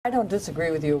I don't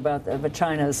disagree with you about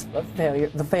China's failure,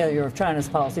 the failure of China's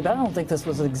policy, but I don't think this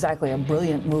was exactly a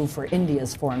brilliant move for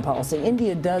India's foreign policy.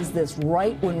 India does this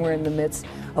right when we're in the midst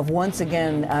of once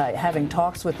again having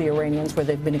talks with the Iranians, where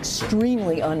they've been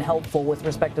extremely unhelpful with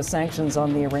respect to sanctions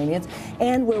on the Iranians,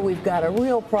 and where we've got a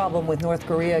real problem with North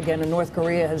Korea again, and North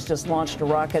Korea has just launched a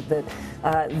rocket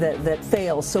that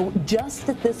fails. So just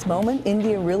at this moment,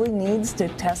 India really needs to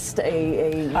test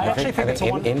I actually think it's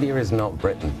India is not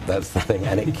Britain. That's the thing,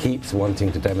 and it keeps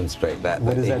wanting to demonstrate that.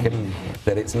 What does that mean?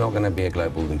 That it's not going to be a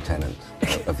global lieutenant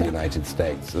of the United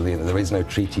States. So, there is no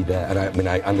treaty there. And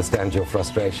I understand your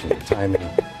frustration. Timing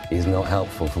is not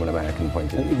helpful from an American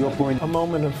point of view. Your point? A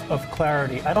moment of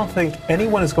clarity. I don't think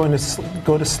anyone is going to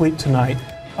go to sleep tonight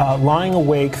lying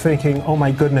awake thinking, oh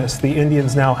my goodness, the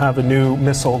Indians now have a new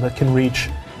missile that can reach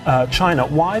China.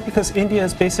 Why? Because India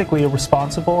is basically a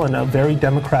responsible and a very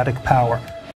democratic power.